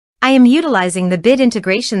I am utilizing the Bit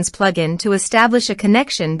Integrations plugin to establish a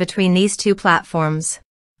connection between these two platforms.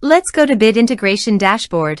 Let's go to Bit Integration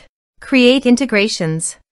Dashboard. Create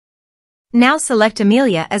integrations. Now select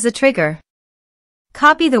Amelia as a trigger.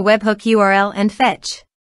 Copy the webhook URL and fetch.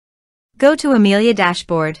 Go to Amelia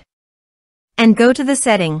Dashboard. And go to the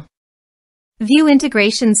setting. View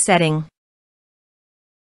Integrations setting.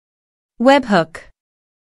 Webhook.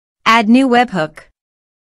 Add new webhook.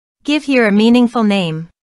 Give here a meaningful name.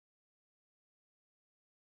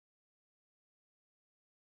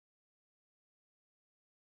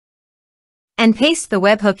 And paste the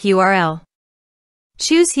webhook URL.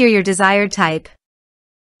 Choose here your desired type.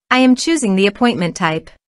 I am choosing the appointment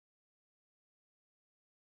type.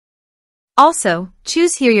 Also,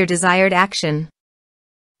 choose here your desired action.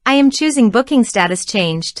 I am choosing booking status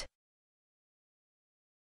changed.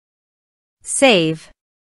 Save.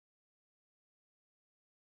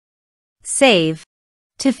 Save.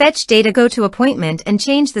 To fetch data, go to Appointment and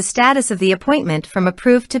change the status of the appointment from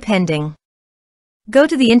approved to pending. Go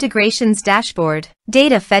to the Integrations dashboard.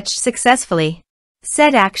 Data fetched successfully.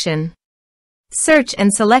 Set action. Search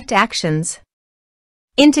and select Actions.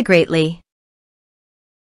 Integrately.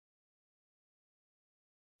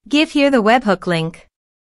 Give here the webhook link.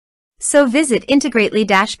 So visit Integrately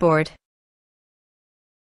dashboard.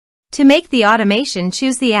 To make the automation,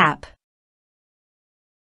 choose the app.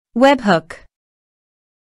 Webhook.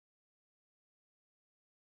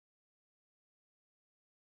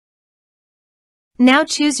 Now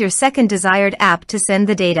choose your second desired app to send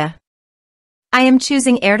the data. I am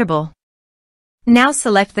choosing Airtable. Now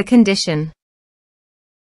select the condition.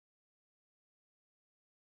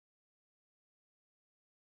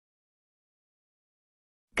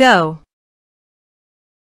 Go.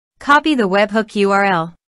 Copy the webhook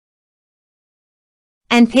URL.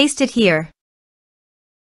 And paste it here.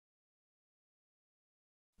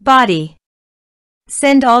 Body.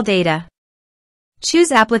 Send all data.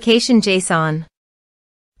 Choose Application JSON.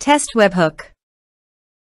 Test webhook.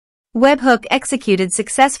 Webhook executed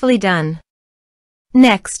successfully. Done.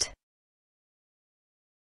 Next.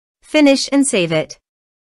 Finish and save it.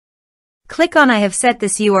 Click on I have set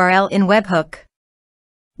this URL in webhook.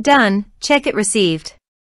 Done. Check it received.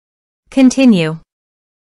 Continue.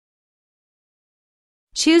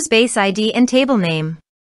 Choose base ID and table name.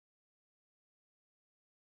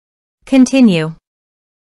 Continue.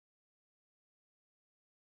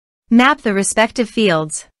 Map the respective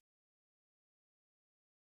fields.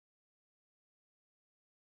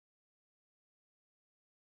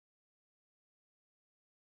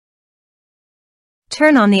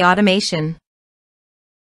 Turn on the automation.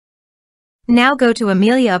 Now go to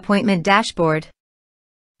Amelia Appointment Dashboard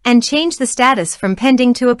and change the status from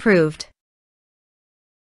pending to approved.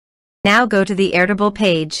 Now go to the Airtable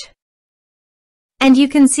page. And you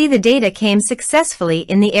can see the data came successfully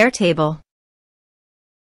in the Airtable.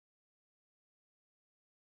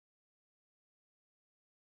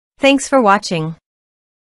 Thanks for watching.